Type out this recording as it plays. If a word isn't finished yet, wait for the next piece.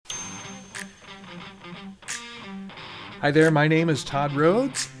Hi there, my name is Todd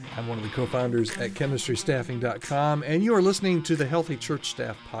Rhodes. I'm one of the co-founders at chemistrystaffing.com, and you are listening to the Healthy Church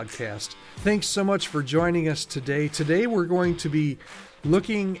Staff Podcast. Thanks so much for joining us today. Today we're going to be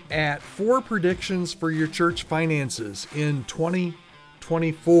looking at 4 predictions for your church finances in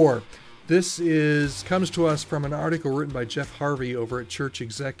 2024. This comes to us from an article written by Jeff Harvey over at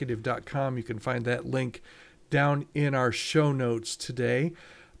churchexecutive.com. You can find that link down in our show notes today.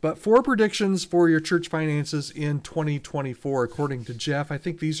 But 4 predictions for your church finances in 2024, according to Jeff. I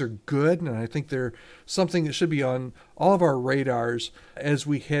think these are good, and I think they're something that should be on all of our radars as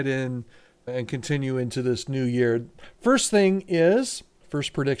we head in and continue into this new year. First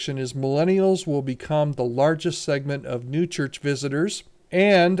prediction is millennials will become the largest segment of new church visitors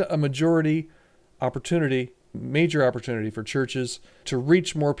and a major opportunity for churches to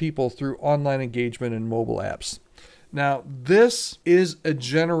reach more people through online engagement and mobile apps. Now, this is a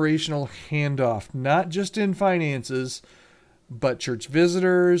generational handoff, not just in finances, but church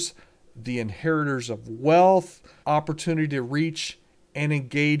visitors, the inheritors of wealth, opportunity to reach and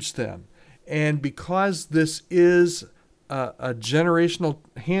engage them. And because this is a generational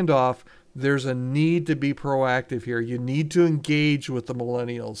handoff, there's a need to be proactive here. You need to engage with the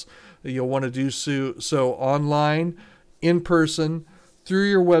millennials. You'll want to do so online, in person, through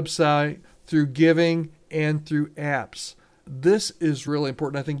your website, through giving, and through apps. This is really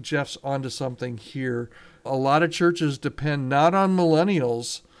important. I think Jeff's onto something here. A lot of churches depend not on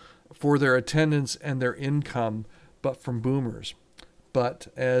millennials for their attendance and their income, but from boomers. But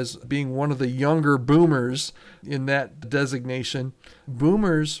as being one of the younger boomers in that designation,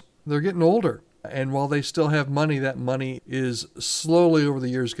 boomers, they're getting older. And while they still have money, that money is slowly over the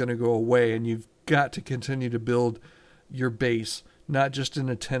years going to go away. And you've got to continue to build your base, not just in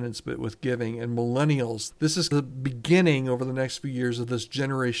attendance, but with giving. And millennials, this is the beginning over the next few years of this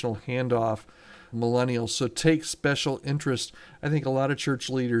generational handoff, millennials. So take special interest. I think a lot of church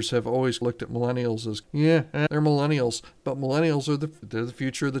leaders have always looked at millennials as, they're millennials, but millennials they're the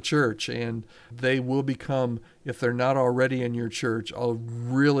future of the church, and they will become, if they're not already in your church, a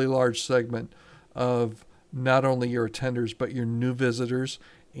really large segment of not only your attenders, but your new visitors.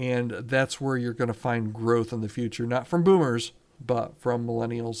 And that's where you're going to find growth in the future, not from boomers, but from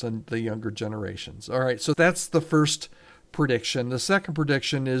millennials and the younger generations. All right, so that's the first prediction. The second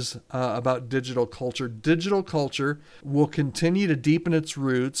prediction is about digital culture. Digital culture will continue to deepen its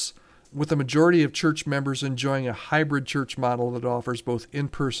roots, with the majority of church members enjoying a hybrid church model that offers both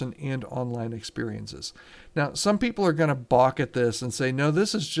in-person and online experiences. Now, some people are going to balk at this and say, no,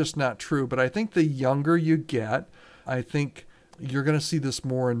 this is just not true. But I think the younger you get, I think you're going to see this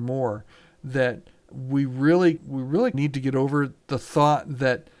more and more, that we really need to get over the thought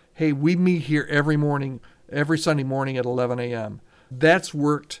that, hey, we meet here every Sunday morning at 11 a.m. That's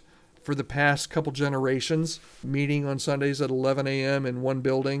worked for the past couple generations, meeting on Sundays at 11 a.m. in one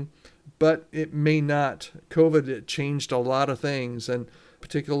building, but it may not. COVID changed a lot of things, and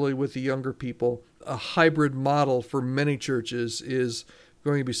particularly with the younger people, a hybrid model for many churches is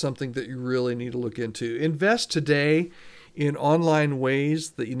going to be something that you really need to look into. Invest today in online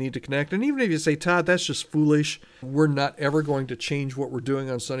ways that you need to connect. And even if you say, Todd, that's just foolish, we're not ever going to change what we're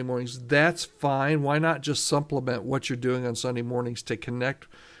doing on Sunday mornings, that's fine. Why not just supplement what you're doing on Sunday mornings to connect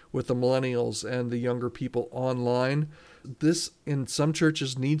with the millennials and the younger people online? This, in some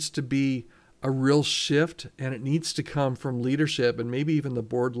churches, needs to be a real shift, and it needs to come from leadership and maybe even the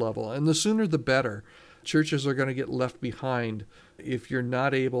board level. And the sooner the better. Churches are going to get left behind if you're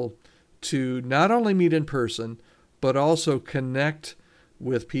not able to not only meet in person, but also connect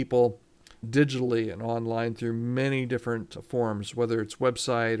with people digitally and online through many different forms, whether it's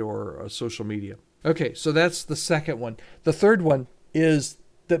website or social media. Okay, so that's the second one. The third one is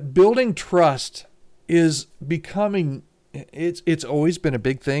that building trust is becoming, it's always been a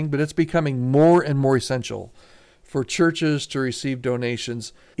big thing, but it's becoming more and more essential for churches to receive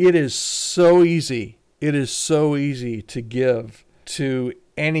donations. It is so easy to give to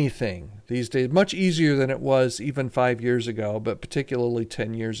anything these days, much easier than it was even 5 years ago, but particularly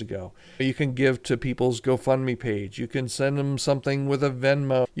 10 years ago. You can give to people's GoFundMe page. You can send them something with a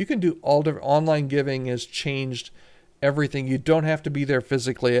Venmo. You can do all different. Online giving has changed everything. You don't have to be there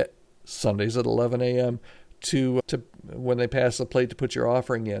physically at Sundays at 11 a.m. to when they pass the plate to put your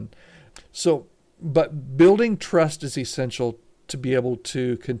offering in. So, but building trust is essential to be able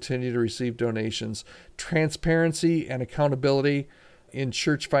to continue to receive donations. Transparency and accountability in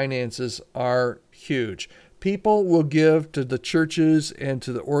church finances are huge. People will give to the churches and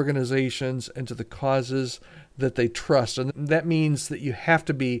to the organizations and to the causes that they trust. And that means that you have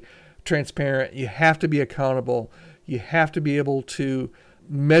to be transparent. You have to be accountable. You have to be able to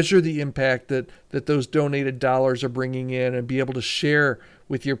measure the impact that those donated dollars are bringing in, and be able to share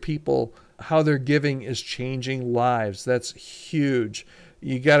with your people how their giving is changing lives. That's huge.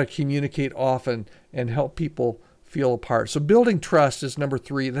 You got to communicate often and help people feel a part. So building trust is number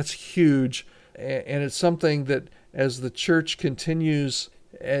 3. That's huge. And it's something that as the church continues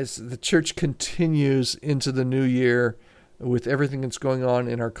into the new year, with everything that's going on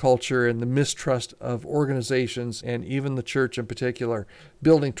in our culture and the mistrust of organizations and even the church in particular,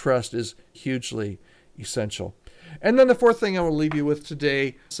 building trust is hugely essential. And then the 4th thing I will leave you with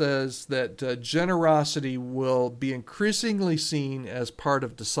today says that generosity will be increasingly seen as part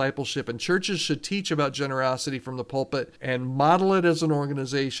of discipleship, and churches should teach about generosity from the pulpit and model it as an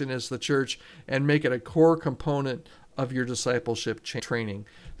organization, as the church, and make it a core component of your discipleship training.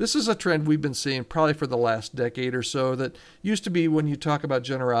 This is a trend we've been seeing probably for the last decade or so, that used to be when you talk about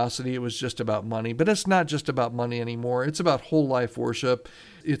generosity, it was just about money. But it's not just about money anymore. It's about whole life worship.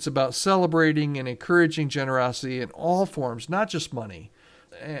 It's about celebrating and encouraging generosity in all forms, not just money.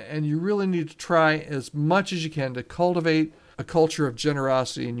 And you really need to try as much as you can to cultivate a culture of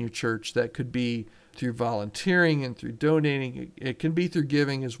generosity in your church. That could be through volunteering and through donating. It can be through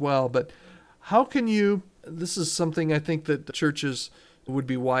giving as well. But how can you... This is something I think that the churches would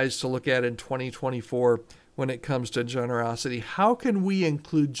be wise to look at in 2024 when it comes to generosity. How can we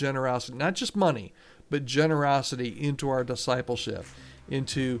include generosity, not just money, but generosity into our discipleship,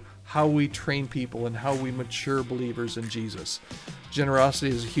 into how we train people and how we mature believers in Jesus? Generosity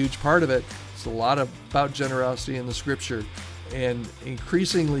is a huge part of it. It's a lot about generosity in the Scripture, and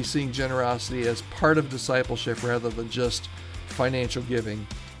increasingly seeing generosity as part of discipleship rather than just financial giving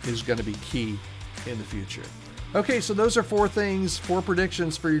is going to be key in the future. Okay, so those are 4 things, 4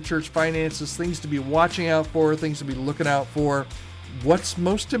 predictions for your church finances, things to be watching out for, things to be looking out for. What's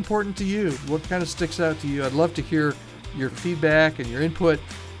most important to you? What kind of sticks out to you? I'd love to hear your feedback and your input.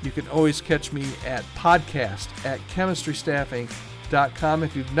 You can always catch me at podcast@chemistrystaffing.com.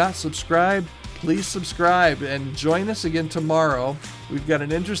 If you've not subscribed, please subscribe and join us again tomorrow. We've got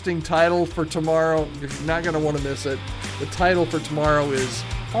an interesting title for tomorrow. You're not going to want to miss it. The title for tomorrow is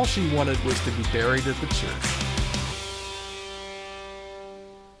All She Wanted Was to Be Buried at the Church.